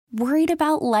Worried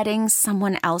about letting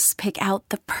someone else pick out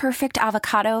the perfect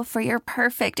avocado for your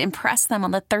perfect impress them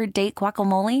on the third date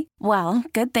guacamole? Well,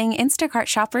 good thing Instacart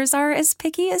shoppers are as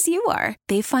picky as you are.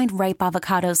 They find ripe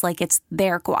avocados like it's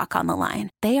their guac on the line.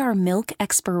 They are milk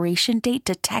expiration date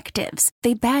detectives.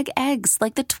 They bag eggs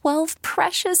like the 12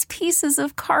 precious pieces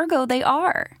of cargo they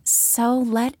are. So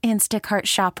let Instacart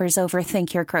shoppers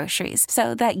overthink your groceries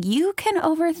so that you can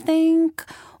overthink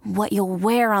what you'll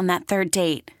wear on that third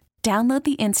date. Download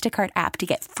the Instacart app to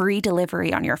get free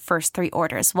delivery on your first 3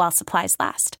 orders while supplies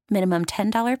last. Minimum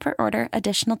 $10 per order.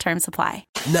 Additional terms apply.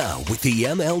 Now, with the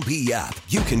MLB app,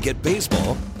 you can get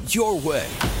baseball your way.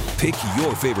 Pick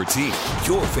your favorite team,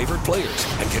 your favorite players,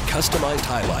 and get customized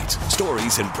highlights,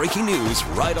 stories, and breaking news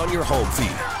right on your home feed.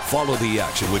 Follow the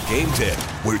action with Game 10,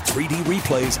 where 3D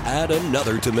replays add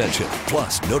another dimension.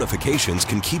 Plus, notifications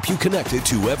can keep you connected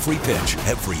to every pitch,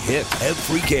 every hit,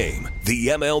 every game. The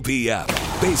MLB app.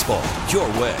 Baseball your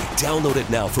way. Download it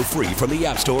now for free from the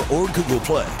App Store or Google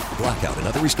Play. Blackout and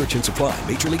other restrictions apply.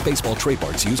 Major League Baseball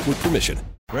trademarks used with permission.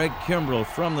 Craig Kimbrel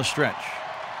from the stretch.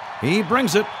 He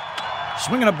brings it.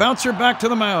 Swinging a bouncer back to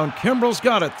the mound. Kimbrel's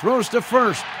got it. Throws to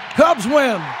first. Cubs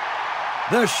win.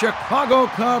 The Chicago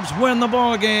Cubs win the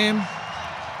ball game.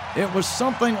 It was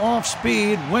something off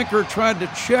speed. Winker tried to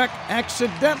check.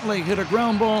 Accidentally hit a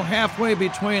ground ball halfway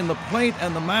between the plate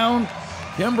and the mound.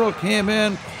 Kimbrel came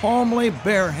in calmly,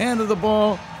 barehanded the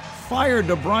ball, fired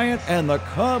to Bryant, and the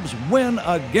Cubs win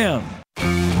again.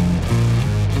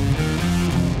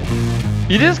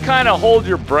 You just kind of hold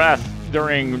your breath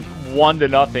during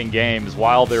 1-0 games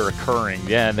while they're occurring.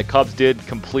 Yeah, and the Cubs did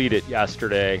complete it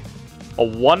yesterday. A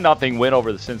 1-0 win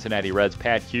over the Cincinnati Reds.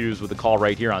 Pat Hughes with the call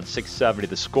right here on 670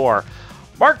 The Score.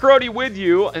 Mark Grote with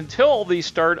you until the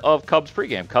start of Cubs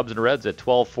pregame. Cubs and Reds at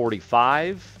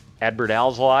 12:45. Adbert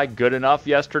Alzolay, good enough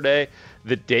yesterday.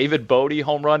 The David Bote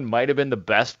home run might have been the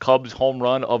best Cubs home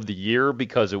run of the year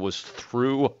because it was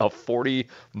through a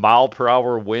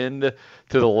 40-mile-per-hour wind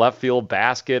to the left field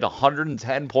basket,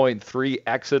 110.3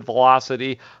 exit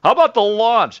velocity. How about the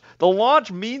launch? The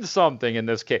launch means something in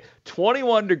this case.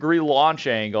 21-degree launch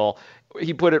angle.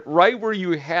 He put it right where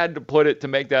you had to put it to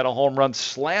make that a home run,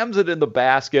 slams it in the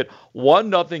basket,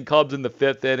 1-0 Cubs in the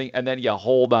 5th inning, and then you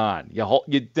hold on. You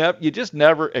just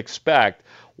never expect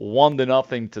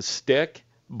 1-0 to stick,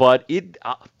 but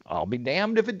I'll be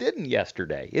damned if it didn't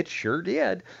yesterday. It sure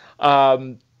did.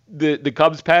 The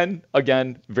Cubs pen,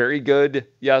 again, very good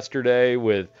yesterday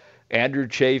with Andrew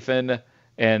Chafin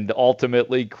and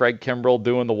ultimately Craig Kimbrel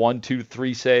doing the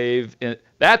 1-2-3 save.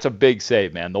 That's a big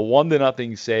save, man. The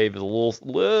 1-0 save is a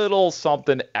little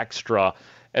something extra,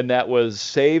 and that was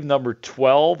save number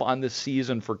 12 on the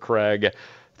season for Craig.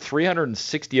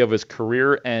 360 of his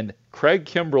career, and Craig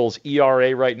Kimbrel's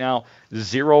ERA right now,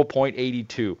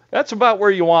 0.82. That's about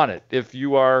where you want it if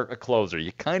you are a closer.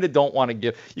 You kind of don't want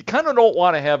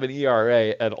to have an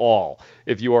ERA at all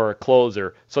if you are a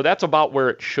closer. So that's about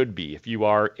where it should be if you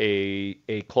are a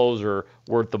closer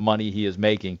worth the money he is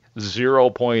making,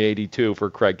 0.82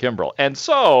 for Craig Kimbrel. And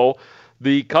so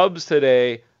the Cubs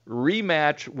today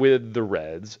rematch with the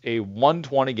Reds, a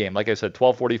 1:20 game. Like I said,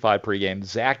 12:45 pregame.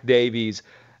 Zach Davies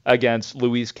against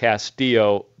Luis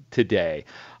Castillo today.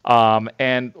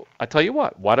 And I tell you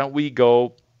what, why don't we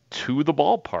go to the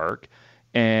ballpark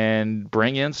and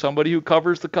bring in somebody who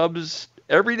covers the Cubs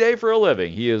every day for a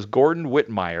living. He is Gordon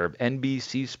Whitmire of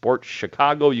NBC Sports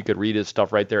Chicago. You could read his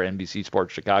stuff right there,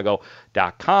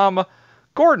 NBCSportsChicago.com.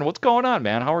 Gordon, what's going on,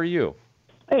 man? How are you?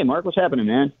 Hey, Mark, what's happening,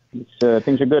 man?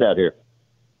 Things are good out here.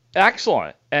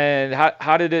 Excellent. And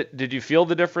how did you feel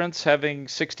the difference having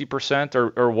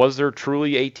 60%, or was there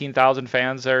truly 18,000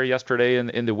 fans there yesterday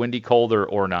in the windy cold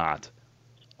or not?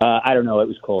 I don't know. It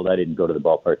was cold. I didn't go to the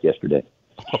ballpark yesterday.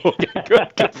 Okay,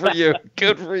 good for you.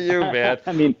 Good for you, man.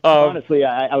 I mean, honestly,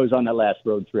 I was on that last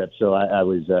road trip, so I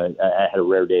had a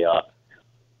rare day off.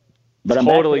 But I'm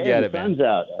totally back today, get it, man. The sun's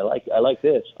out. I like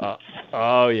this.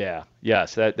 Oh yeah,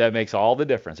 yes, that makes all the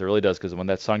difference. It really does, because when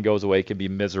that sun goes away, it can be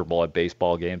miserable at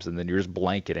baseball games, and then you're just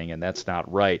blanketing, and that's not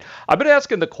right. I've been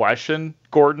asking the question,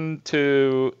 Gordon,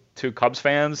 to Cubs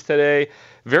fans today.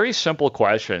 Very simple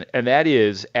question, and that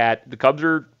is: the Cubs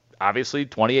are obviously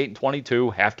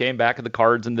 28-22, half game back of the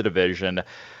Cards in the division.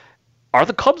 Are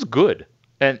the Cubs good?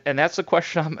 And that's the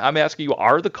question I'm asking you.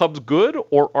 Are the Cubs good,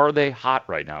 or are they hot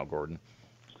right now, Gordon?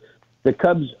 The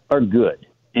Cubs are good,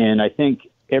 and I think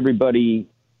everybody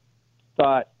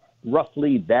thought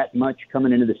roughly that much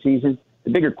coming into the season. The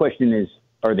bigger question is,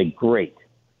 are they great?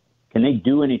 Can they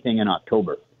do anything in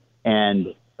October?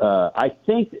 And I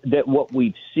think that what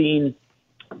we've seen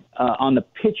on the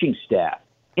pitching staff,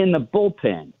 in the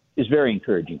bullpen, is very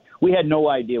encouraging. We had no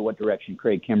idea what direction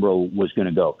Craig Kimbrell was going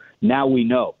to go. Now we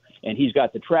know. And he's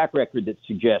got the track record that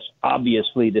suggests,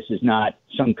 obviously, this is not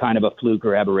some kind of a fluke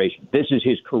or aberration. This is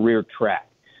his career track.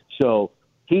 So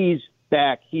he's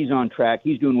back. He's on track.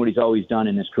 He's doing what he's always done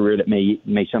in his career that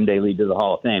may someday lead to the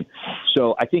Hall of Fame.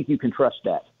 So I think you can trust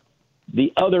that.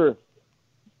 The other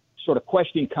sort of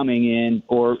question coming in,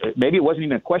 or maybe it wasn't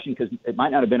even a question because it might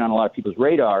not have been on a lot of people's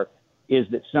radar, is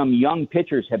that some young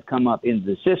pitchers have come up from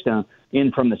the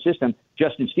system.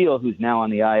 Justin Steele, who's now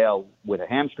on the IL with a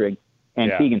hamstring, and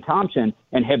Keegan Thompson,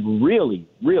 and have really,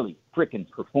 really frickin'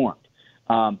 performed.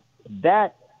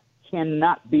 That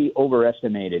cannot be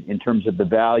overestimated in terms of the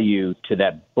value to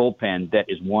that bullpen that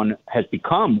has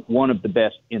become one of the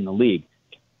best in the league.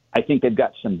 I think they've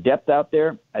got some depth out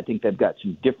there. I think they've got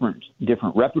some different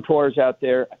repertoires out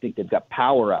there. I think they've got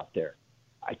power out there.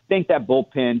 I think that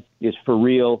bullpen is for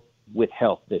real with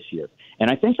health this year. And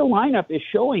I think the lineup is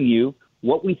showing you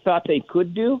what we thought they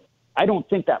could do. I don't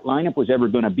think that lineup was ever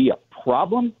going to be a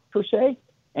problem, per se,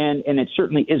 and it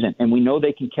certainly isn't. And we know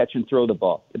they can catch and throw the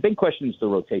ball. The big question is the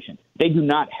rotation. They do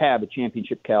not have a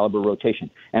championship-caliber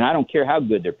rotation, and I don't care how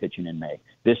good they're pitching in May.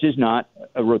 This is not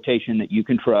a rotation that you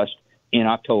can trust in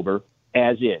October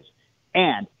as is.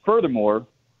 And furthermore,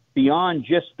 beyond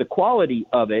just the quality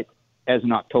of it as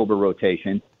an October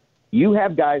rotation, you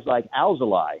have guys like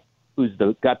Alzolay, who's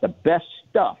got the best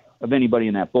stuff of anybody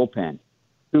in that bullpen,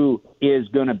 who is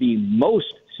going to be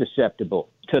most susceptible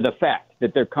to the fact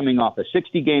that they're coming off a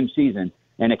 60-game season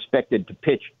and expected to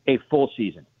pitch a full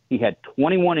season. He had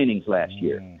 21 innings last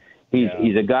year.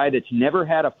 He's a guy that's never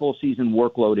had a full season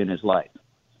workload in his life.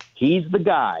 He's the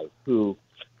guy who,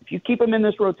 if you keep him in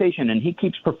this rotation and he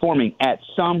keeps performing, at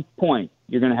some point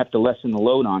you're going to have to lessen the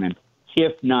load on him,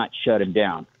 if not shut him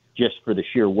down, just for the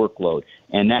sheer workload.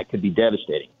 And that could be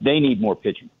devastating. They need more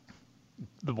pitching.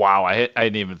 Wow, I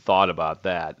hadn't even thought about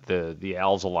that. The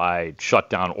Alzolay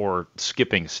shutdown or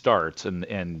skipping starts,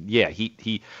 and yeah,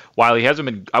 he while he hasn't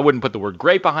been, I wouldn't put the word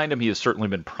great behind him. He has certainly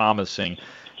been promising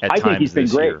at times. I think he's been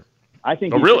great. Year. I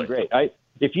think he's been great.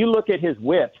 If you look at his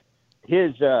whip,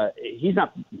 he's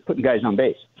not putting guys on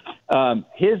base.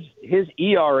 His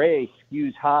ERA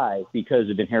skews high because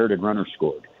of inherited runners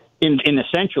scored in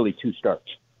essentially 2 starts.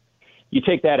 You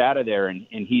take that out of there, and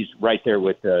he's right there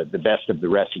with the best of the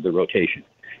rest of the rotation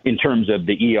in terms of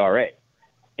the ERA.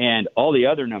 And all the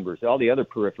other numbers, all the other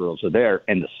peripherals are there,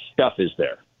 and the stuff is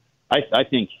there. I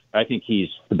think he's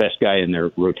the best guy in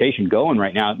their rotation going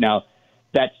right now. Now,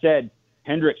 that said,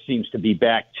 Hendricks seems to be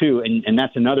back too, and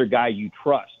that's another guy you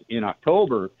trust in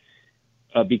October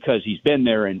because he's been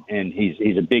there and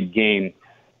he's a big game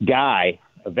guy,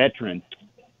 a veteran.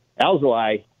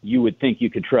 Alzolay, you would think you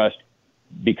could trust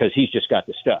because he's just got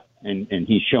the stuff, and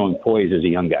he's showing poise as a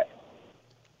young guy.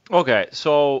 Okay,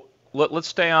 so let's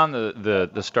stay on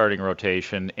the starting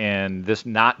rotation, and this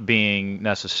not being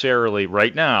necessarily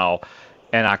right now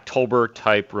an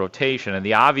October-type rotation. And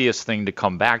the obvious thing to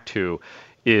come back to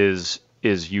is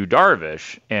Yu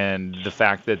Darvish and the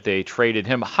fact that they traded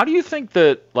him. How do you think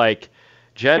that, like,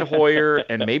 Jed Hoyer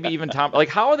and maybe even Tom, like,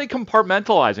 how are they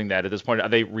compartmentalizing that at this point? Are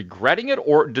they regretting it,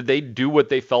 or did they do what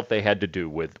they felt they had to do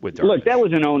with Darvish? Look, that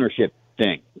was an ownership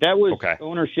thing. That was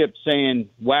ownership saying,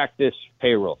 whack this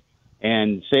payroll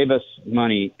and save us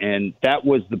money, and that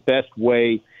was the best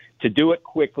way to do it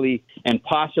quickly and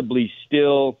possibly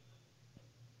still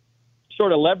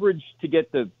sort of leverage to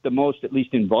get the most, at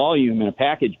least in volume, in a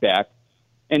package back,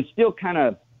 and still kind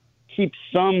of keep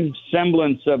some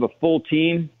semblance of a full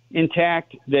team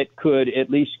intact that could, at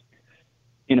least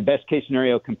in a best case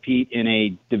scenario, compete in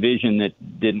a division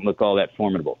that didn't look all that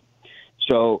formidable.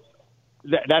 So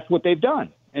that's what they've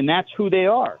done, and that's who they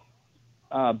are.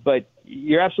 But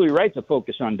you're absolutely right to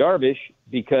focus on Darvish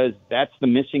because that's the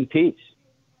missing piece.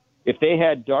 If they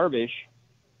had Darvish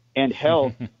and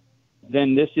health,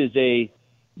 then this is the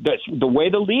way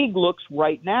the league looks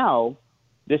right now.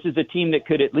 This is a team that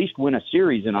could at least win a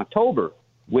series in October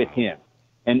with him,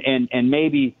 and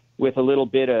maybe with a little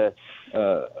bit of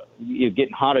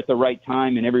getting hot at the right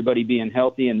time and everybody being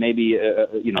healthy, and maybe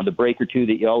the break or two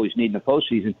that you always need in the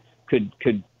postseason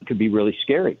could be really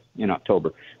scary in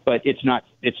October. But it's not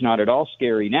at all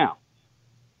scary now.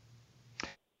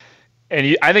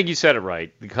 And I think you said it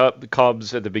right. The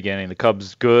Cubs at the beginning, the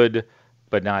Cubs good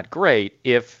but not great.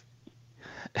 If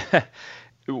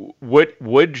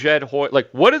would Jed Hoyer, like,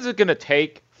 what is it going to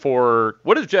take for,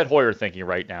 what is Jed Hoyer thinking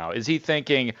right now? Is he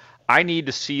thinking, I need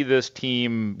to see this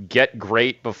team get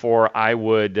great before I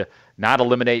would not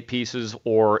eliminate pieces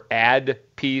or add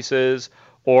pieces?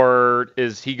 Or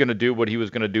is he going to do what he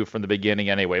was going to do from the beginning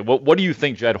anyway? What do you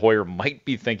think Jed Hoyer might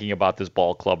be thinking about this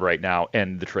ball club right now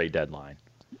and the trade deadline?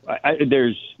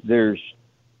 there's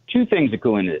two things that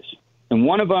go into this. And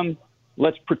one of them,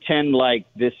 let's pretend like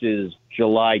this is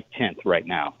July 10th right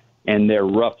now, and they're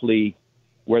roughly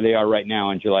where they are right now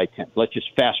on July 10th. Let's just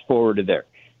fast forward to there.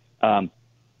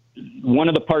 One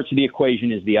of the parts of the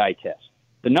equation is the eye test.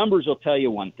 The numbers will tell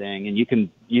you one thing, and you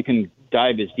can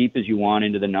dive as deep as you want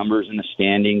into the numbers and the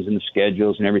standings and the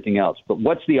schedules and everything else. But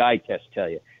what's the eye test tell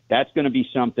you? That's going to be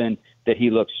something that he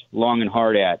looks long and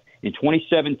hard at. In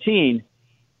 2017,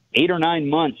 8 or 9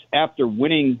 months after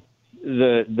winning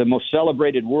the most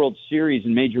celebrated World Series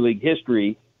in Major League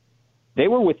history, they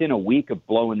were within a week of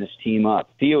blowing this team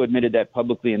up. Theo admitted that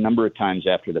publicly a number of times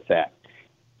after the fact.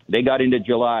 They got into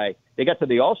July. They got to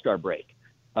the All-Star break.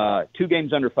 2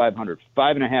 games under 500,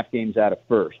 5.5 games out of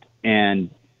first. And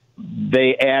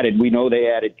we know they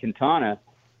added Quintana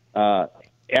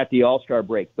at the All-Star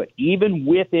break. But even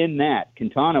within that,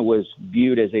 Quintana was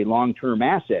viewed as a long-term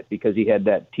asset because he had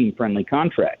that team-friendly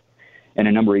contract and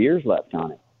a number of years left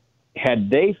on it. Had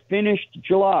they finished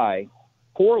July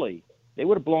poorly, they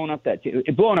would have blown up that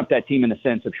team in the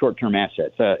sense of short-term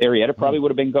assets. Arrieta probably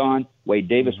would have been gone. Wade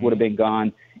Davis would have been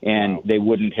gone, and they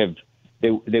wouldn't have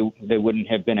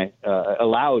been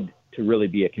allowed to really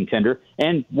be a contender.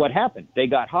 And what happened? They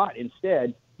got hot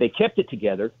instead. They kept it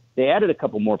together. They added a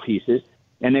couple more pieces,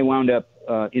 and they wound up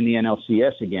in the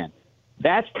NLCS again.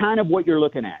 That's kind of what you're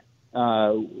looking at.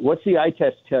 What's the eye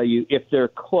test tell you if they're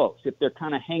close, if they're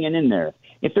kind of hanging in there,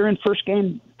 if they're in first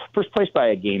place by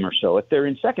a game or so, if they're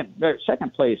in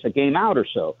second place a game out or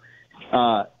so?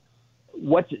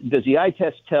 What does the eye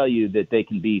test tell you that they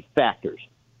can be factors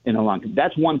in the long term?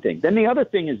 That's one thing. Then the other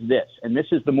thing is this, and this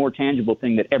is the more tangible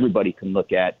thing that everybody can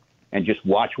look at and just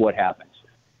watch what happens.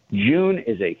 June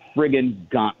is a friggin'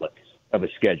 gauntlet of a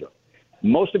schedule.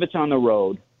 Most of it's on the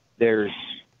road. There's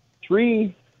 4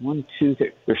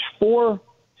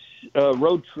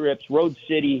 road trips, road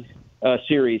city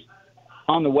series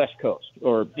on the West Coast,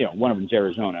 or one of them's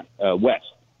Arizona West,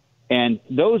 and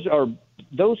those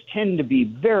tend to be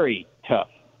very tough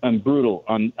and brutal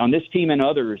on this team and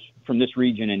others from this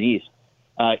region and East,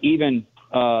 even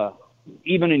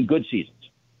in good seasons.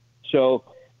 So,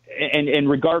 and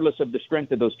regardless of the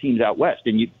strength of those teams out west,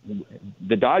 and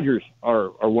the Dodgers are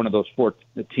one of those 4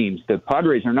 teams. The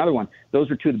Padres are another one. Those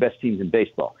are 2 of the best teams in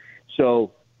baseball.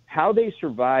 So how they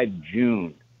survive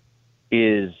June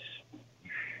is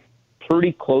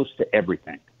pretty close to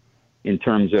everything in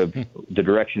terms of the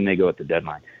direction they go at the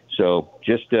deadline. So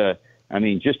just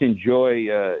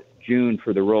enjoy June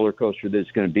for the roller coaster that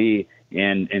it's going to be,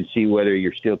 and see whether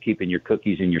you're still keeping your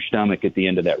cookies in your stomach at the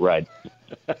end of that ride.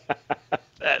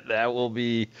 That will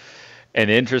be an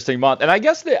interesting month. And I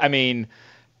guess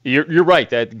you're right.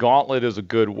 That gauntlet is a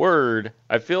good word.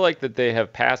 I feel like that they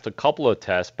have passed a couple of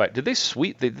tests, but did they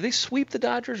sweep the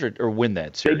Dodgers or win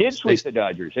that series? They did sweep the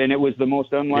Dodgers, and it was the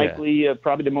most unlikely,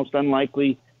 probably the most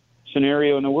unlikely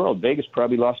scenario in the world. Vegas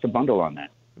probably lost a bundle on that.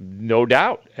 No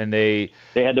doubt. And they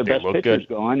had their best pitchers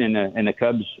going, and the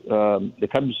Cubs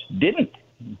didn't.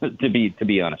 To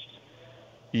be honest.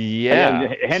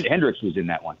 Yeah. Hendricks was in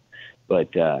that one,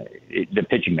 but the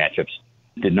pitching matchups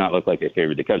did not look like they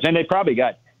favored the Cubs, and they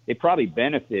probably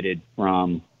benefited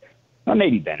from. Well,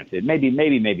 maybe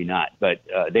not, but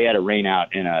they had a rain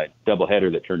out in a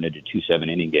doubleheader that turned into 2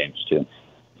 7-inning games too.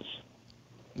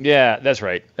 Yeah, that's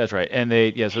right. And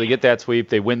so they get that sweep.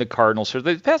 They win the Cardinals. So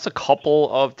they pass a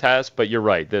couple of tests, but you're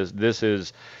right. This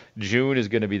is June is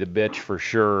going to be the bitch for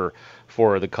sure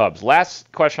for the Cubs.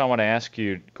 Last question I want to ask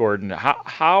you, Gordon.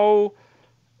 How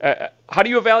do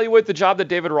you evaluate the job that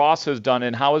David Ross has done,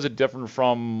 and how is it different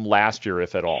from last year,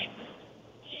 if at all?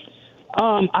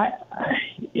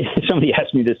 Somebody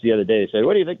asked me this the other day. They said,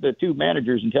 "What do you think of the 2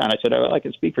 managers in town?" I said, "I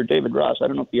can speak for David Ross. I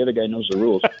don't know if the other guy knows the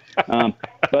rules."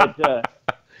 But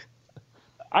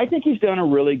I think he's done a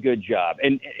really good job.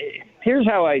 And here's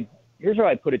how I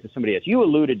put it to somebody else. You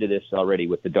alluded to this already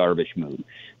with the Darvish move.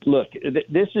 Look,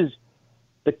 this is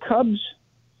the Cubs'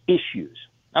 issues.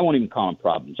 I won't even call them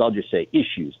problems. I'll just say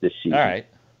issues this season. All right.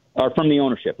 Are from the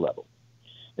ownership level.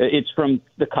 It's from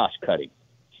the cost cutting.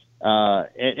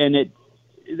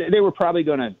 They were probably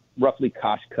going to roughly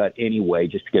cost cut anyway,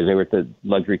 just because they were at the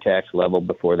luxury tax level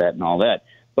before that and all that.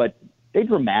 But they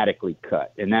dramatically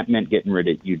cut, and that meant getting rid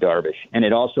of Yu Darvish. And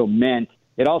it also meant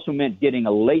getting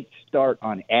a late start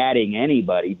on adding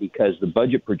anybody because the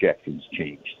budget projections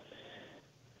changed.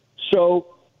 So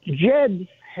Jed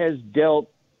has dealt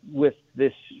with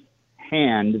this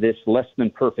hand, this less than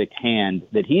perfect hand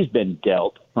that he's been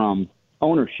dealt from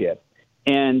ownership.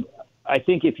 And I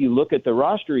think if you look at the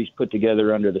roster he's put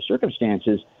together under the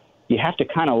circumstances, you have to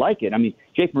kind of like it. I mean,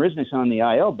 Jake Marisnick's on the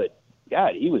IL, but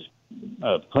God, he was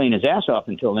playing his ass off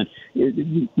until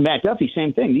then. Matt Duffy,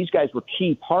 same thing. These guys were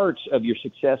key parts of your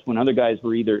success when other guys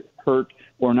were either hurt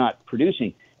or not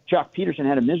producing. Jock Peterson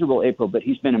had a miserable April, but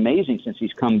he's been amazing since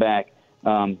he's come back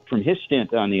from his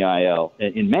stint on the IL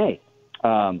in May.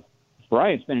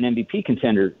 Bryant's been an MVP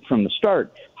contender from the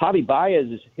start. Javi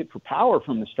Baez is hit for power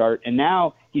from the start, and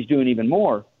now he's doing even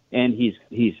more. And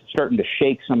he's starting to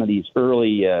shake some of these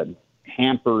early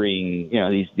hampering,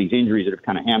 these injuries that have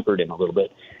kind of hampered him a little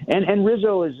bit. And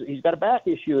Rizzo he's got a back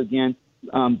issue again,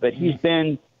 but he's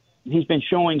been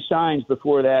showing signs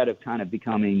before that of kind of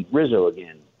becoming Rizzo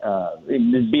again,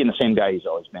 being the same guy he's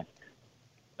always been.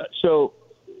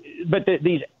 But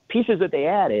these pieces that they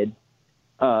added,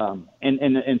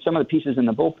 and some of the pieces in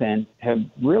the bullpen have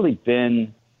really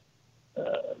been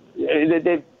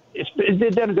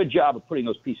they've done a good job of putting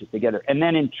those pieces together. And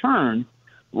then in turn,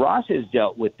 Ross has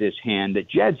dealt with this hand that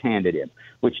Jed's handed him,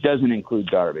 which doesn't include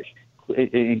Darvish.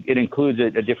 It includes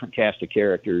a different cast of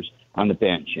characters on the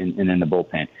bench and in the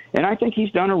bullpen. And I think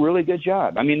he's done a really good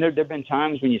job. I mean, there have been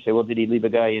times when you say, well, did he leave a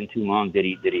guy in too long? Did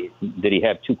he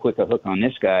have too quick a hook on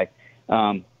this guy?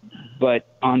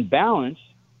 But on balance,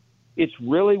 it's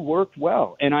really worked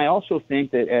well. And I also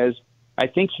think that I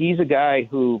think he's a guy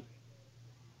who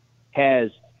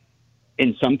has,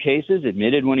 in some cases,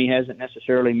 admitted when he hasn't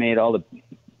necessarily made all the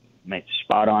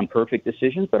spot-on perfect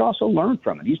decisions, but also learned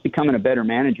from it. He's becoming a better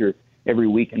manager every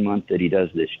week and month that he does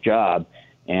this job.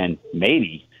 And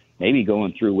maybe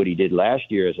going through what he did last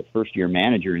year as a first-year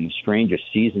manager in the strangest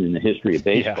season in the history of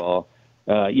baseball,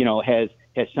 has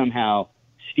somehow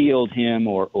steeled him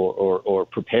or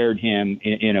prepared him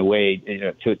in a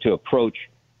way to approach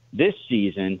this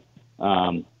season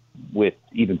with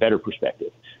even better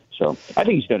perspective. So I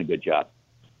think he's done a good job.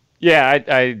 Yeah,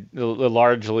 I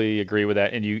largely agree with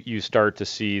that. And you start to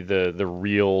see the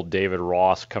real David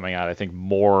Ross coming out, I think,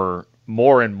 more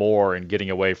and more, and getting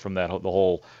away from the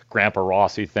whole Grandpa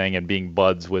Rossi thing and being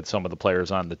buds with some of the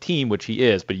players on the team, which he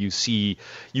is. But you see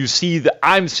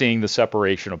I'm seeing the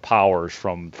separation of powers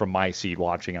from my seat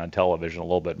watching on television a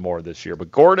little bit more this year.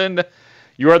 But Gordon,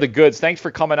 you are the goods. Thanks for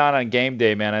coming on game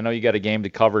day, man. I know you got a game to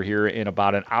cover here in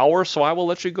about an hour, so I will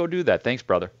let you go do that. Thanks,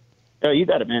 brother. You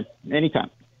got it, man. Anytime.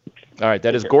 All right,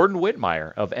 that is Gordon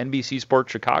Whitmire of NBC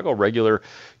Sports Chicago, regular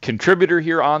contributor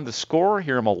here on The Score.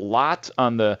 Hear him a lot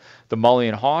on the Mully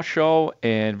and Haw show,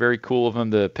 and very cool of him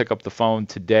to pick up the phone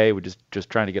today. We're just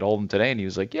trying to get hold of him today, and he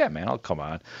was like, yeah, man, I'll come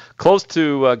on. Close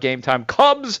to game time.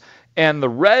 Cubs and the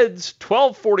Reds,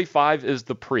 12:45 is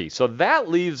the pre. So that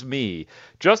leaves me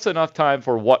just enough time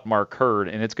for what Mark heard,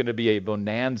 and it's going to be a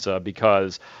bonanza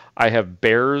because I have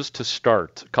Bears to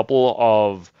start. A couple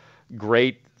of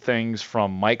great things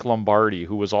from Mike Lombardi,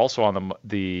 who was also on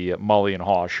the Mully and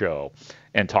Haw show,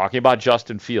 and talking about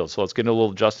Justin Fields. So let's get into a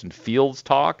little Justin Fields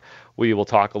talk. We will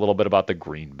talk a little bit about the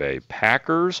Green Bay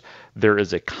Packers. There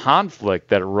is a conflict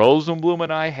that Rosenblum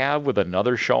and I have with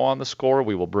another show on The Score.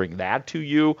 We will bring that to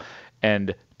you.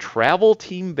 And travel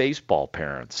team baseball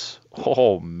parents,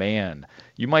 oh man,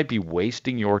 you might be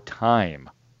wasting your time.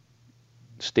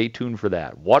 Stay tuned for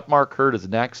that. What Mark heard is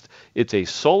next. It's a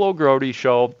solo Grote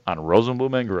show on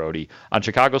Rosenblum and Grote on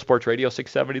Chicago Sports Radio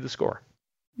 670 The Score.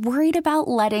 Worried about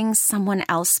letting someone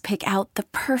else pick out the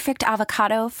perfect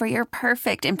avocado for your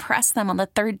perfect impress them on the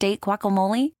third date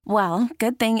guacamole? Well,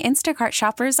 good thing Instacart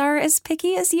shoppers are as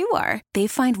picky as you are. They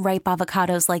find ripe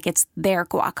avocados like it's their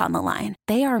guac on the line.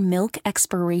 They are milk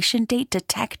expiration date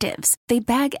detectives. They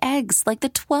bag eggs like the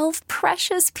 12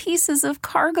 precious pieces of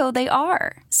cargo they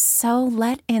are. So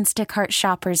let Instacart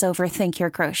shoppers overthink your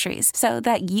groceries so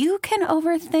that you can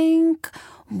overthink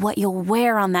what you'll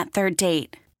wear on that third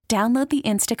date. Download the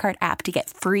Instacart app to get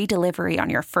free delivery on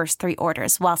your first 3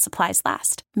 orders while supplies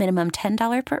last. Minimum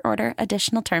 $10 per order.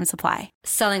 Additional terms apply.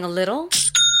 Selling a little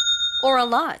or a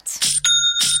lot?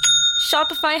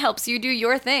 Shopify helps you do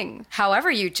your thing,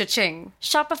 however you cha-ching.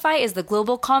 Shopify is the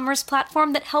global commerce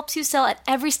platform that helps you sell at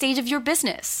every stage of your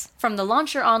business. From the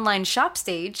launch your online shop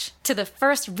stage, to the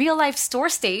first real-life store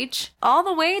stage, all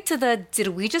the way to the did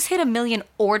we just hit 1 million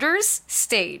orders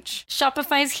stage.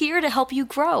 Shopify's here to help you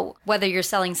grow. Whether you're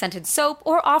selling scented soap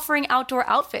or offering outdoor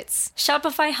outfits,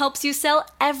 Shopify helps you sell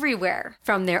everywhere.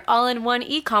 From their all-in-one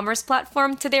e-commerce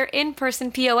platform to their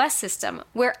in-person POS system,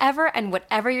 wherever and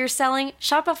whatever you're selling,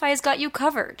 Shopify's got you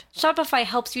covered. Shopify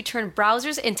helps you turn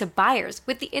browsers into buyers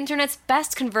with the internet's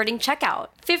best converting checkout.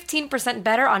 15%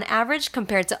 better on average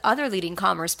compared to other leading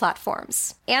commerce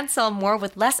platforms. And sell more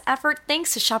with less effort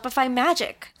thanks to Shopify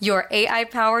Magic, your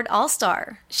AI-powered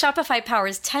all-star. Shopify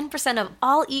powers 10% of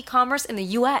all e-commerce in the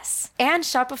U.S. And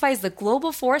Shopify is the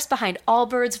global force behind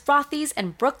Allbirds, Rothy's,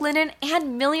 and Brooklinen,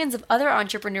 and millions of other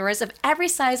entrepreneurs of every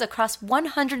size across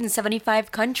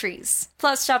 175 countries.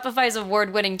 Plus, Shopify's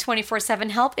award-winning 24/7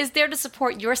 help is there to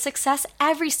support your success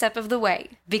every step of the way.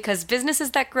 Because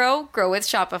businesses that grow with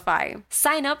Shopify.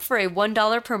 Sign up for a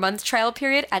 $1 per month trial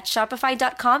period at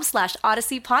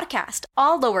shopify.com/Odyssey Podcast,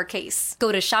 all lowercase.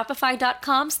 Go to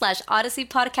shopify.com/Odyssey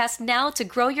Podcast now to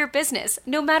grow your business,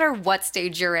 no matter what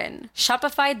stage you're in.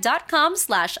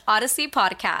 Shopify.com/Odyssey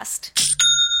Podcast.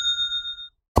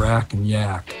 Rack and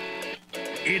yak.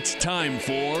 It's time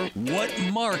for What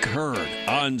Mark Heard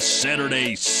on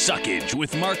Saturday Suckage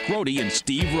with Mark Grote and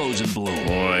Steve Rosenblum.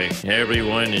 Boy,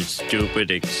 everyone is stupid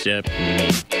except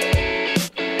me.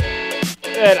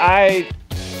 That I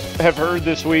have heard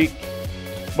this week,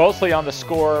 mostly on the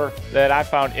score, that I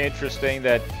found interesting,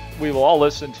 that we will all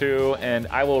listen to and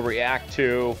I will react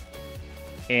to.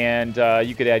 And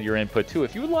you could add your input, too,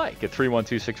 if you would like, at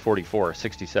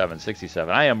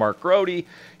 312-644-6767. I am Mark Grote,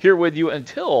 here with you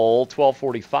until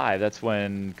 12:45. That's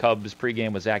when Cubs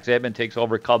pregame with Zach Zabin takes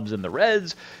over Cubs and the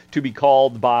Reds, to be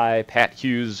called by Pat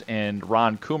Hughes and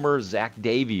Ron Coomer. Zach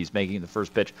Davies making the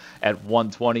first pitch at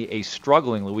 1:20. A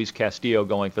struggling Luis Castillo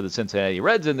going for the Cincinnati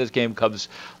Reds in this game. Cubs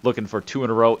looking for 2 in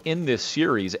a row in this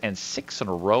series and 6 in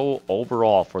a row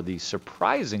overall for the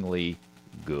surprisingly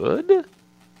good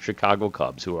Chicago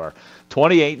Cubs, who are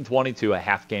 28-22, a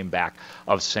half game back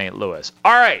of St. Louis.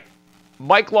 All right,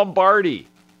 Mike Lombardi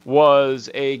was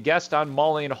a guest on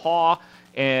Mully and Haw,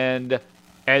 and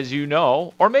as you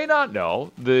know, or may not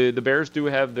know, the Bears do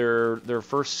have their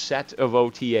first set of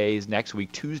OTAs next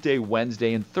week. Tuesday,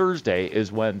 Wednesday, and Thursday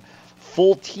is when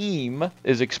full team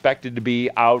is expected to be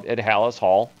out at Halas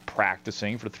Hall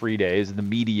practicing for 3 days. The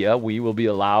media, we will be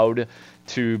allowed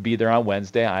to be there on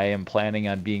Wednesday. I am planning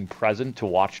on being present to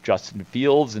watch Justin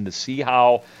Fields and to see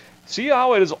how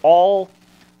it is all,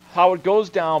 how it goes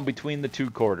down between the two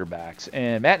quarterbacks.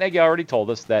 And Matt Nagy already told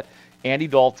us that Andy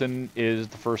Dalton is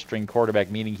the first string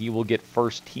quarterback, meaning he will get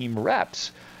first team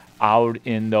reps out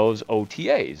in those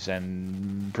OTAs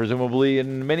and presumably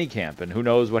in minicamp, and who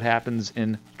knows what happens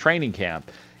in training camp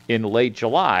in late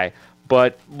July.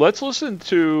 But let's listen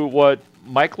to what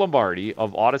Mike Lombardi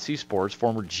of Odyssey Sports,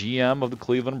 former GM of the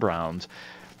Cleveland Browns,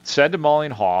 said to Mully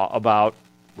and Haw about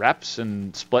reps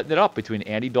and splitting it up between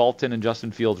Andy Dalton and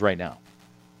Justin Fields right now.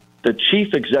 The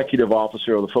chief executive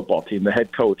officer of the football team, the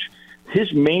head coach,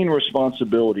 his main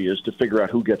responsibility is to figure out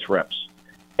who gets reps.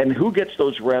 And who gets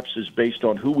those reps is based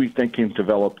on who we think can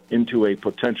develop into a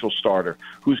potential starter,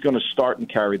 who's going to start and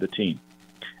carry the team.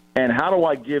 And how do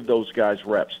I give those guys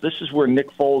reps? This is where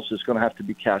Nick Foles is going to have to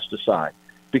be cast aside,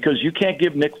 because you can't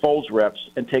give Nick Foles reps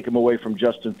and take him away from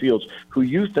Justin Fields, who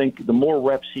you think the more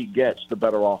reps he gets, the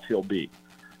better off he'll be.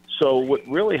 So what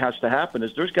really has to happen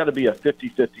is there's got to be a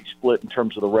 50-50 split in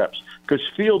terms of the reps, because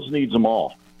Fields needs them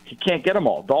all. He can't get them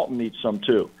all. Dalton needs some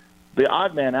too. The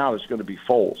odd man out is going to be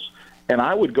Foles. And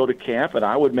I would go to camp and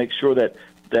I would make sure that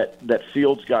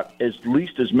Fields got at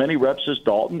least as many reps as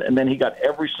Dalton, and then he got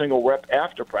every single rep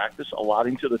after practice,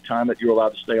 allotting to the time that you're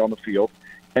allowed to stay on the field,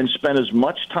 and spend as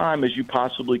much time as you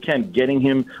possibly can getting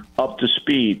him up to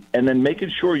speed, and then making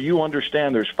sure you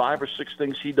understand there's 5 or 6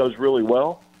 things he does really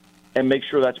well, and make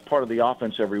sure that's part of the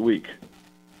offense every week.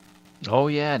 Oh,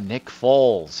 yeah, Nick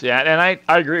Foles. Yeah, and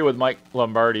I agree with Mike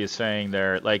Lombardi is saying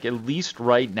there, like at least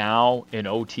right now in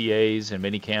OTAs and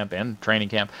minicamp and training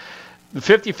camp,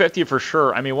 50-50 for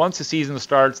sure. I mean, once the season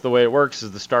starts, the way it works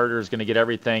is the starter is going to get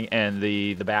everything, and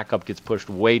the backup gets pushed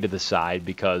way to the side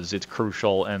because it's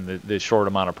crucial, and the short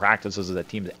amount of practices that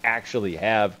teams actually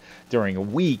have during a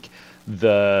week,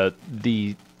 the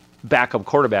backup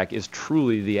quarterback is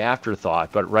truly the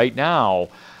afterthought. But right now,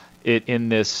 in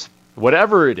this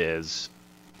whatever it is,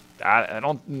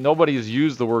 nobody's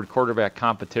used the word quarterback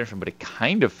competition, but it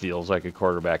kind of feels like a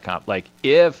quarterback comp. Like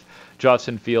if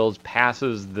Justin Fields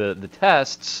passes the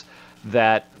tests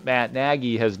that Matt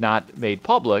Nagy has not made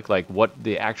public, like what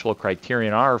the actual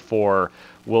criterion are for,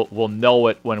 we'll know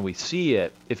it when we see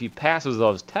it. If he passes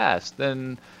those tests,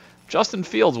 then Justin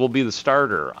Fields will be the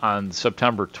starter on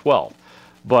September 12th.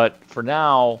 But for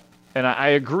now, and I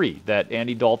agree that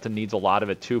Andy Dalton needs a lot of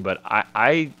it too, but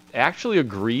I actually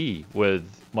agree with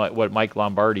what Mike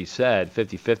Lombardi said,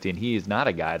 50-50, and he is not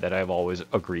a guy that I've always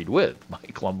agreed with.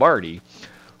 Mike Lombardi,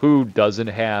 who doesn't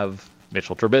have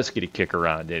Mitchell Trubisky to kick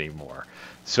around anymore.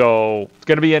 So it's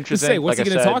going to be interesting. What's he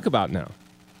going to talk about now?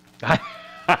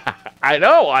 I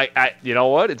know. I you know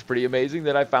what? It's pretty amazing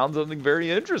that I found something very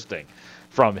interesting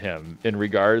from him in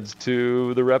regards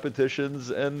to the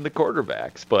repetitions and the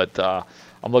quarterbacks. But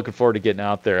I'm looking forward to getting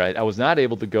out there. I was not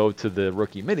able to go to the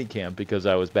rookie minicamp because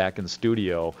I was back in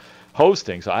studio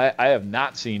hosting. So I have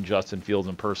not seen Justin Fields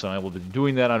in person. I will be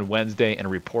doing that on Wednesday and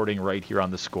reporting right here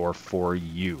on The Score for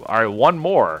you. All right, one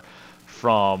more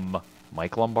from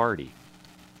Mike Lombardi.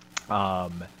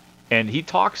 And he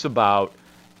talks about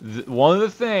one of the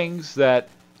things that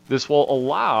this will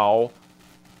allow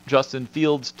Justin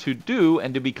Fields to do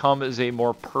and to become as a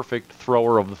more perfect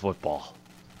thrower of the football.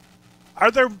 Are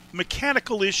there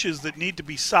mechanical issues that need to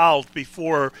be solved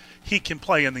before he can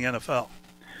play in the NFL?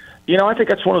 I think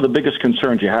that's one of the biggest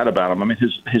concerns you had about him. I mean,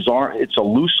 his arm, it's a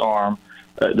loose arm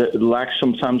that lacks,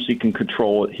 sometimes he can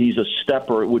control it. He's a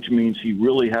stepper, which means he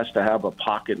really has to have a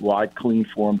pocket wide clean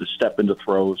for him to step into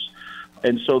throws.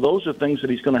 And so those are things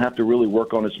that he's going to have to really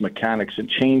work on his mechanics and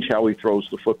change how he throws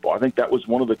the football. I think that was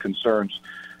one of the concerns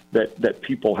that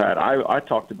people had. I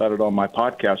talked about it on my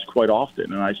podcast quite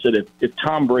often, and I said if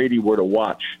Tom Brady were to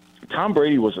watch, Tom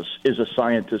Brady is a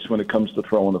scientist when it comes to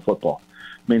throwing the football.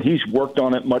 I mean, he's worked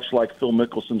on it much like Phil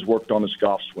Mickelson's worked on his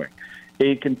golf swing.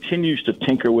 He continues to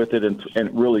tinker with it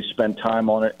and really spend time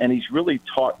on it, and he's really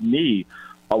taught me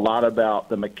a lot about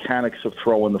the mechanics of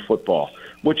throwing the football,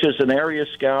 which as an area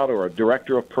scout or a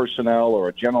director of personnel or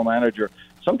a general manager,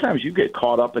 sometimes you get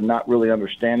caught up in not really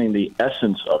understanding the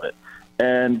essence of it.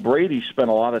 And Brady spent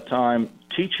a lot of time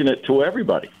teaching it to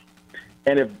everybody.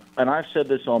 And I've said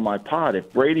this on my pod,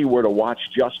 if Brady were to watch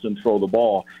Justin throw the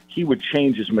ball, he would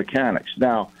change his mechanics.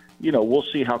 Now, we'll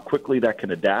see how quickly that can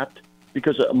adapt,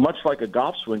 because much like a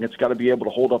golf swing, it's got to be able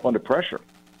to hold up under pressure.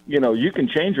 You can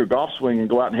change your golf swing and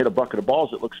go out and hit a bucket of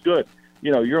balls. It looks good.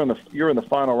 You're in the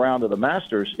final round of the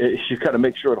Masters. You've got to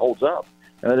make sure it holds up.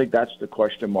 And I think that's the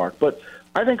question mark. But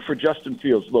I think for Justin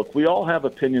Fields, look, we all have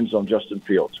opinions on Justin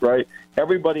Fields, right?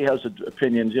 Everybody has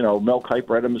opinions. Mel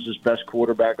Kiper had him as his best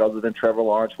quarterback other than Trevor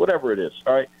Lawrence, whatever it is,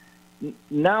 all right?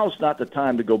 Now's not the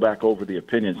time to go back over the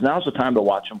opinions. Now's the time to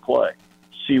watch him play,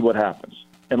 see what happens,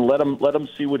 and let him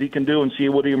see what he can do and see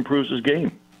what he improves his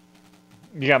game.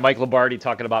 You got Mike Lombardi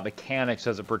talking about mechanics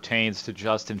as it pertains to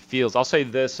Justin Fields. I'll say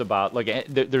this about,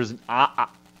 there's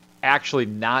actually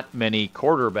not many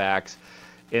quarterbacks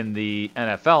in the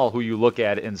NFL who you look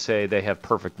at and say they have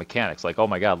perfect mechanics. Like, oh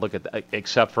my God, look at that,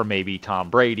 except for maybe Tom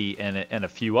Brady and a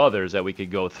few others that we could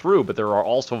go through. But there are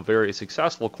also very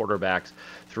successful quarterbacks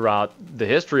throughout the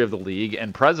history of the league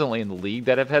and presently in the league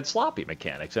that have had sloppy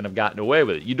mechanics and have gotten away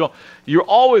with it. You're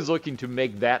always looking to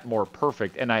make that more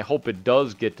perfect, and I hope it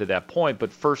does get to that point.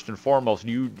 But first and foremost,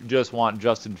 you just want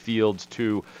Justin Fields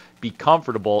to be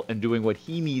comfortable in doing what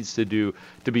he needs to do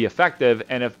to be effective.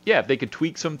 And if they could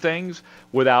tweak some things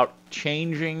without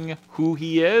changing who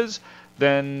he is,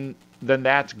 then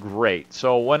that's great.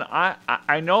 So when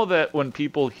I know that when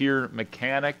people hear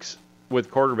mechanics with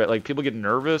quarterback, like people get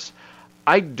nervous,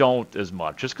 I don't as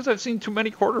much, just because I've seen too many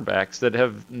quarterbacks that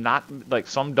have not, like,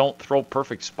 some don't throw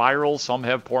perfect spirals, some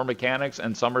have poor mechanics,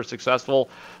 and some are successful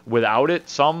without it.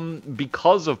 Some,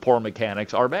 because of poor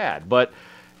mechanics, are bad. But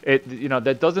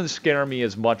that doesn't scare me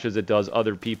as much as it does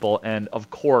other people. And of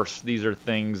course, these are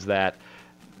things that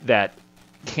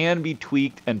can be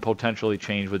tweaked and potentially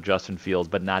changed with Justin Fields,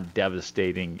 but not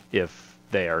devastating if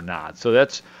they are not. So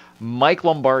that's Mike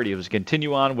Lombardi. Let's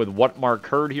continue on with what Mark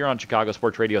heard here on Chicago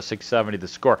Sports Radio 670 The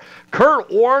Score.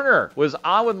 Kurt Warner was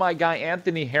on with my guy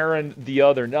Anthony Herron the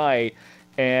other night,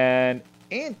 and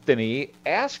Anthony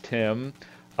asked him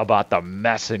about the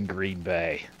mess in Green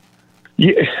Bay.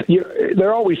 There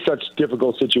are always such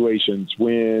difficult situations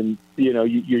when,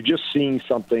 you're just seeing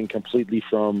something completely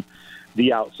from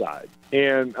the outside.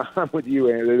 And I'm with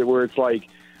you, Andy, where it's like,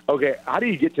 okay, how do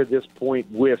you get to this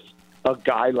point with a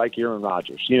guy like Aaron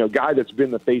Rodgers? A guy that's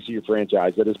been the face of your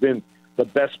franchise, that has been the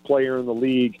best player in the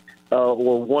league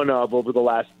or one of over the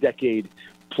last decade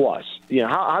plus.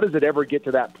 How does it ever get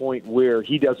to that point where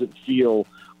he doesn't feel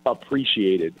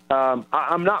appreciated?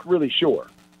 I'm not really sure.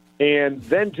 And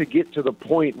then to get to the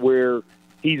point where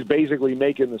he's basically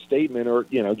making the statement, or,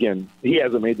 again, he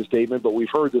hasn't made the statement, but we've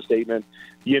heard the statement,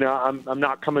 I'm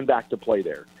not coming back to play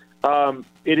there.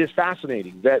 It is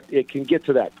fascinating that it can get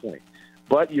to that point.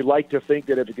 But you like to think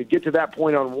that if it could get to that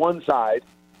point on one side,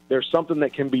 there's something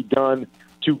that can be done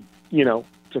to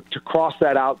cross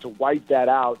that out, to wipe that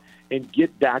out, and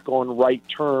get back on right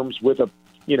terms with a,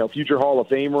 future Hall of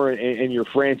Famer and your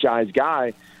franchise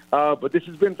guy. But this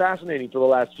has been fascinating for the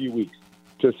last few weeks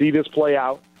to see this play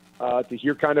out, to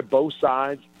hear kind of both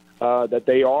sides. that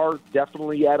they are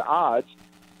definitely at odds.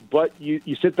 But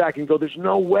you sit back and go, there's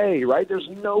no way, right? There's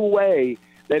no way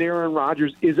that Aaron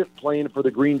Rodgers isn't playing for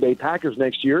the Green Bay Packers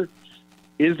next year.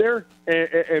 Is there?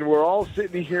 And we're all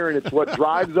sitting here, and it's what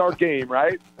drives our game,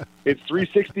 right? It's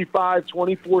 365,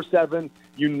 24/7.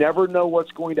 You never know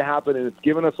what's going to happen, and it's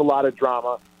given us a lot of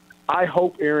drama. I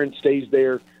hope Aaron stays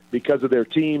there because of their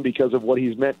team, because of what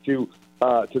he's meant to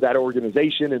that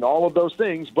organization and all of those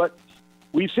things. But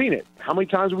we've seen it. How many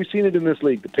times have we seen it in this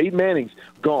league? The Peyton Manning's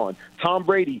gone. Tom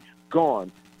Brady,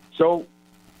 gone. So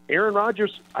Aaron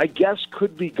Rodgers, I guess,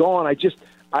 could be gone. I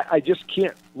just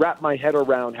can't wrap my head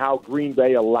around how Green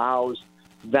Bay allows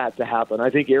that to happen. I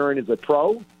think Aaron is a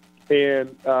pro,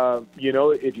 and,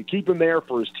 if you keep him there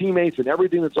for his teammates and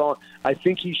everything that's on, I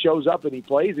think he shows up and he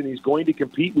plays and he's going to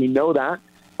compete. We know that.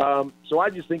 So I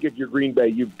just think if you're Green Bay,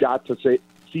 you've got to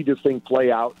see this thing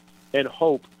play out and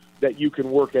hope that you can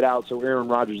work it out so Aaron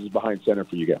Rodgers is behind center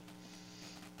for you guys.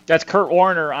 That's Kurt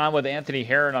Warner on with Anthony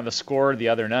Herron on the Score the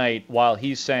other night. While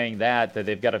he's saying that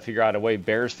they've got to figure out a way,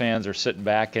 Bears fans are sitting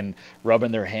back and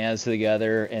rubbing their hands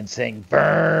together and saying,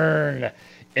 burn,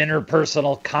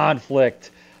 interpersonal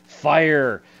conflict,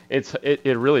 fire. It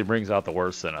really brings out the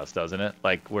worst in us, doesn't it?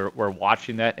 Like we're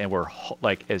watching that, and we're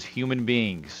like, as human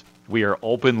beings, we are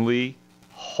openly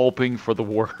hoping for the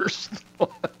worst.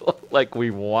 Like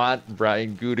we want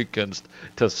Brian Gutekunst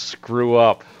to screw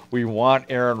up. We want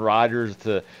Aaron Rodgers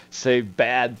to say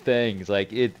bad things.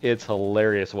 Like it's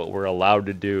hilarious what we're allowed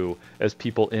to do as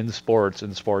people in sports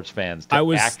and sports fans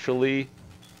to actually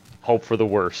hope for the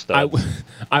worst.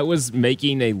 I was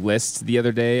making a list the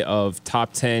other day of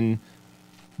top 10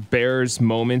 Bears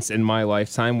moments in my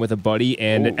lifetime with a buddy,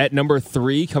 and at number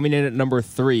 3, coming in at number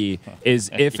 3, is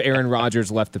if Aaron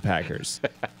Rodgers left the Packers.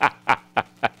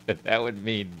 That would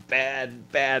mean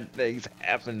bad things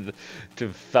happened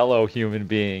to fellow human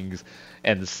beings.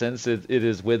 And since it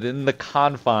is within the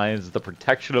confines, the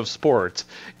protection of sports,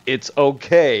 it's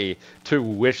okay to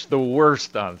wish the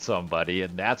worst on somebody.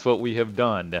 And that's what we have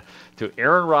done to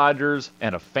Aaron Rodgers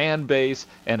and a fan base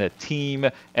and a team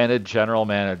and a general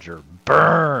manager.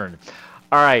 Burn.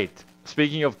 All right.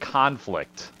 Speaking of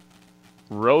conflict,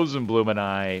 Rosenblum and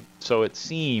I, so it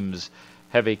seems,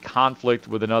 have a conflict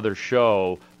with another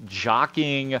show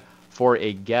jockeying for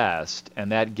a guest,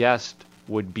 and that guest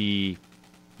would be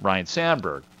Ryan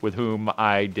Sandberg, with whom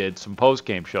I did some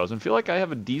post-game shows and feel like I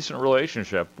have a decent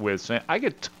relationship with. I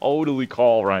could totally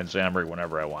call Ryan Sandberg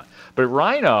whenever I want. But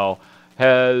Rhino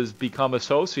has become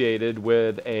associated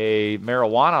with a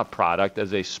marijuana product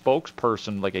as a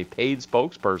spokesperson, like a paid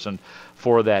spokesperson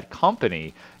for that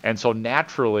company. And so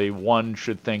naturally one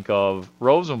should think of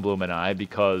Rosenblum and I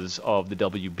because of the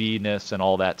WB-ness and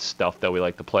all that stuff that we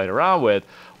like to play around with.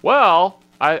 Well,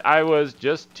 I was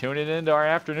just tuning into our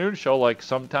afternoon show like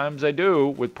sometimes I do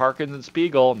with Parkins and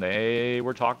Spiegel, and they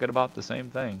were talking about the same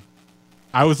thing.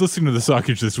 I was listening to the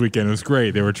Suckage this weekend. It was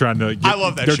great. They were trying to get, I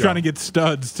love that they're show. Trying to get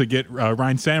studs to get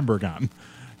Ryan Sandberg on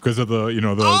because of the.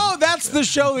 Oh, that's the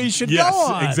show he should yes, go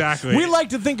on. Exactly. We like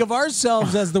to think of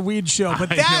ourselves as the weed show, but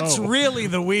that's really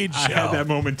the weed show. I had that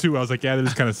moment too. I was like, yeah, it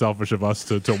is kind of selfish of us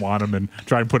to want him and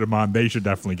try and put him on. They should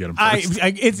definitely get him first.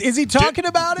 Is he talking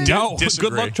about it? No. Disagree.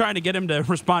 Good luck trying to get him to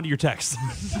respond to your text.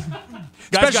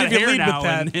 Especially got if you hair lead now, with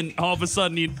that. and all of a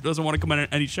sudden he doesn't want to come on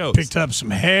any shows. Picked up some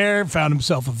hair, found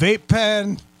himself a vape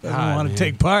pen. Doesn't want to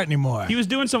take part anymore. He was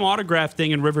doing some autograph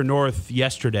thing in River North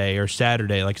yesterday or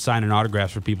Saturday, like signing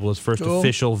autographs for people. His first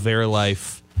official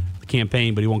Verilife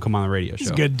campaign, but he won't come on the radio show. He's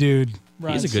a good dude.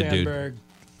 He's a good Sandberg. dude.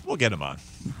 We'll get him on.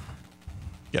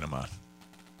 Get him on.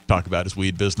 Talk about his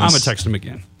weed business. I'm going to text him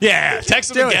again. Yeah,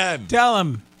 text him Do again. It. Tell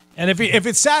him. And if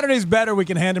it's Saturday's better, we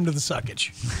can hand him to the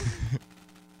Suckage.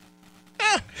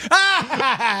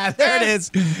 There it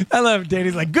is. I love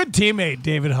Danny's like, good teammate,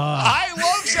 David Hall. I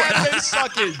love Saturday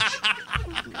Suckage.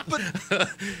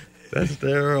 That's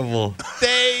terrible.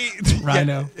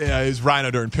 Rhino. Yeah, it was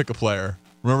Rhino during Pick a Player.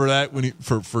 Remember that when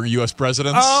for U.S.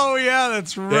 presidents? Oh, yeah,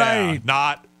 that's right. Yeah,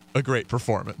 not a great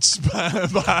performance by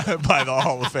the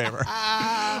Hall of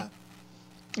Famer.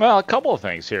 Well, a couple of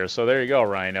things here. So there you go,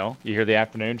 Rhino. You hear the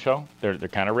afternoon show? They're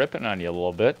kind of ripping on you a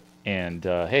little bit. And,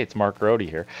 hey, it's Mark Rohde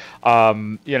here.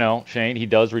 Shane, he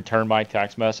does return my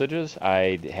text messages.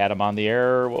 I had him on the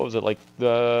air, what was it, like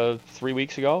 3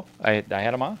 weeks ago? I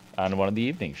had him on one of the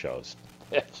evening shows.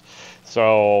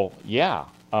 So, yeah.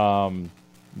 I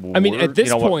mean, at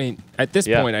this point,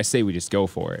 I say we just go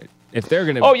for it. If they're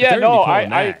going to if they're gonna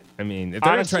be if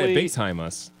they're going to try to big time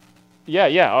us.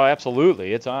 Yeah, oh,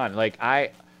 absolutely. It's on. Like,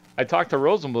 I talked to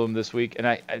Rosenblum this week, and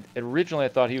I originally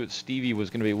thought Stevie was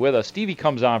going to be with us. Stevie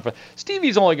comes on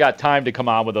Stevie's only got time to come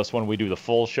on with us when we do the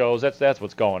full shows. That's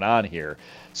what's going on here.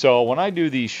 So when I do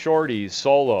these shorties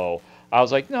solo, I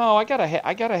was like, no, I gotta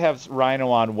have Rhino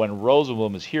on when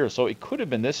Rosenblum is here. So it could have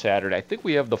been this Saturday. I think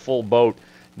we have the full boat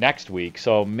next week.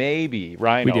 So maybe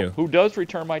Rhino, who does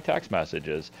return my text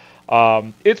messages.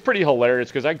 It's pretty hilarious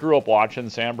because I grew up watching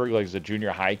Sandberg like as a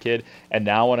junior high kid, and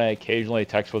now when I occasionally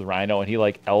text with Rhino and he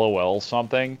like LOL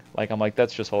something, like I'm like,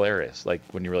 that's just hilarious. Like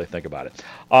when you really think about it.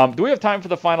 Do we have time for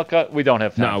the final cut? We don't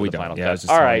have time for the final cut.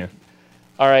 All right.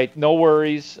 All right, no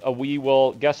worries. We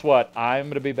will. Guess what? I'm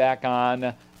going to be back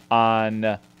on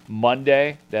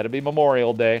Monday. That'll be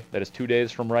Memorial Day. That is 2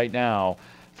 days from right now,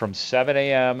 from 7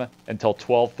 a.m. until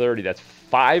 12:30. That's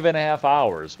 5.5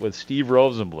 hours with Steve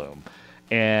Rosenblum.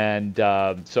 And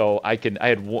so I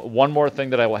had one more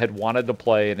thing that I had wanted to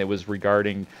play, and it was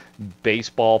regarding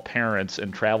baseball parents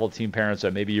and travel team parents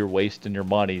that maybe you're wasting your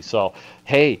money. So,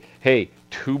 hey,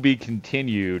 to be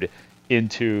continued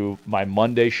into my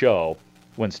Monday show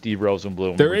when Steve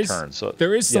Rosenblum returns.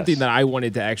 There is something that I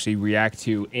wanted to actually react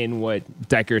to in what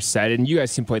Decker said, and you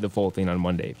guys can play the full thing on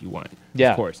Monday if you want.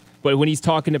 Yeah. Of course. But when he's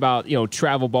talking about,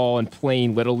 travel ball and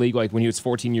playing Little League, like when he was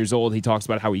 14 years old, he talks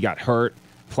about how he got hurt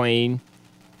playing,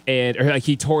 or like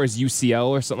he tore his UCL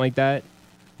or something like that.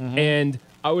 Mm-hmm. And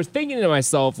I was thinking to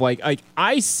myself, like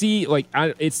I see,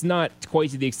 it's not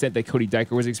quite to the extent that Cody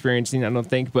Decker was experiencing, I don't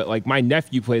think, but like my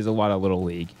nephew plays a lot of Little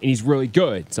League, and he's really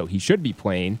good, so he should be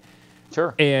playing.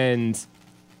 Sure.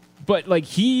 But like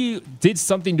he did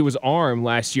something to his arm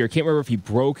last year. I can't remember if he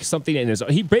broke something in his.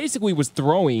 He basically was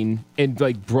throwing and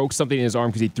like broke something in his arm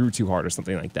because he threw too hard or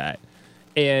something like that.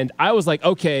 And I was like,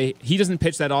 okay, he doesn't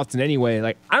pitch that often anyway.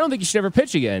 Like, I don't think he should ever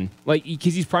pitch again. Like,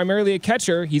 because he's primarily a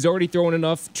catcher. He's already throwing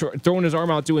throwing his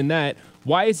arm out doing that.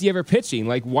 Why is he ever pitching?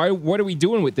 Like, what are we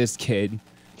doing with this kid?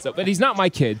 So, but he's not my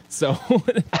kid, so.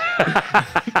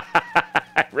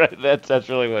 That's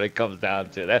really what it comes down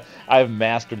to. I've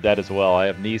mastered that as well. I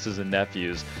have nieces and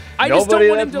nephews. I just don't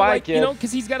want him to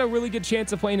because he's got a really good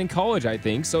chance of playing in college, I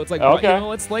think. So it's like, okay.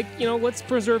 Let's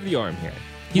preserve the arm here.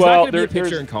 He's not going to be a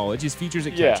pitcher in college. His future's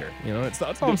a catcher.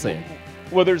 That's all I'm saying.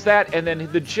 Well, there's that, and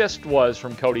then the gist was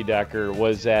from Cody Decker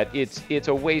was that it's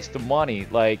a waste of money,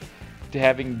 like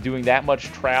doing that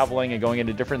much traveling and going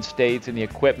into different states and the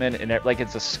equipment and like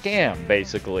it's a scam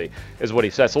basically is what he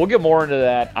said. So we'll get more into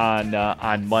that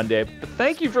on Monday. But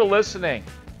thank you for listening.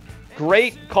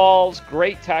 Great calls,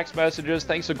 great text messages.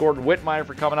 Thanks to Gordon Whitmire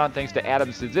for coming on. Thanks to Adam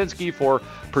Studzinski for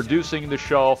producing the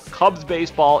show. Cubs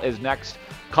baseball is next.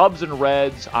 Cubs and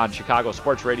Reds on Chicago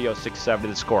Sports Radio 670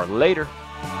 The Score. Later.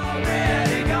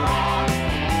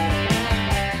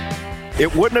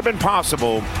 It wouldn't have been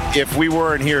possible if we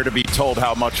weren't here to be told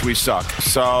how much we suck.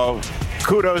 So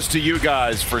kudos to you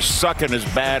guys for sucking as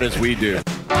bad as we do.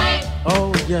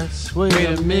 Oh, yes. Wait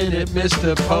a minute,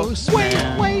 Mr.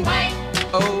 Postman. Wait.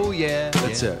 Oh, yeah.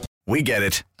 That's it. We get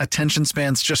it. Attention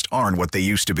spans just aren't what they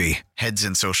used to be. Heads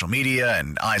in social media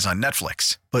and eyes on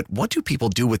Netflix. But what do people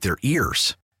do with their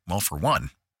ears? Well, for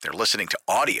one, they're listening to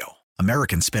audio.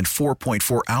 Americans spend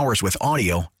 4.4 hours with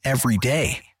audio every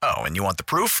day. Oh, and you want the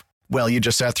proof? Well, you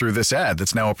just sat through this ad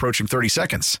that's now approaching 30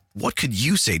 seconds. What could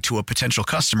you say to a potential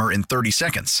customer in 30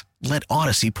 seconds? Let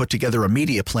Odyssey put together a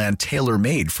media plan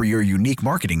tailor-made for your unique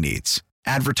marketing needs.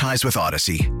 Advertise with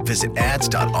Odyssey. Visit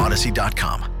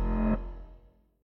ads.odyssey.com.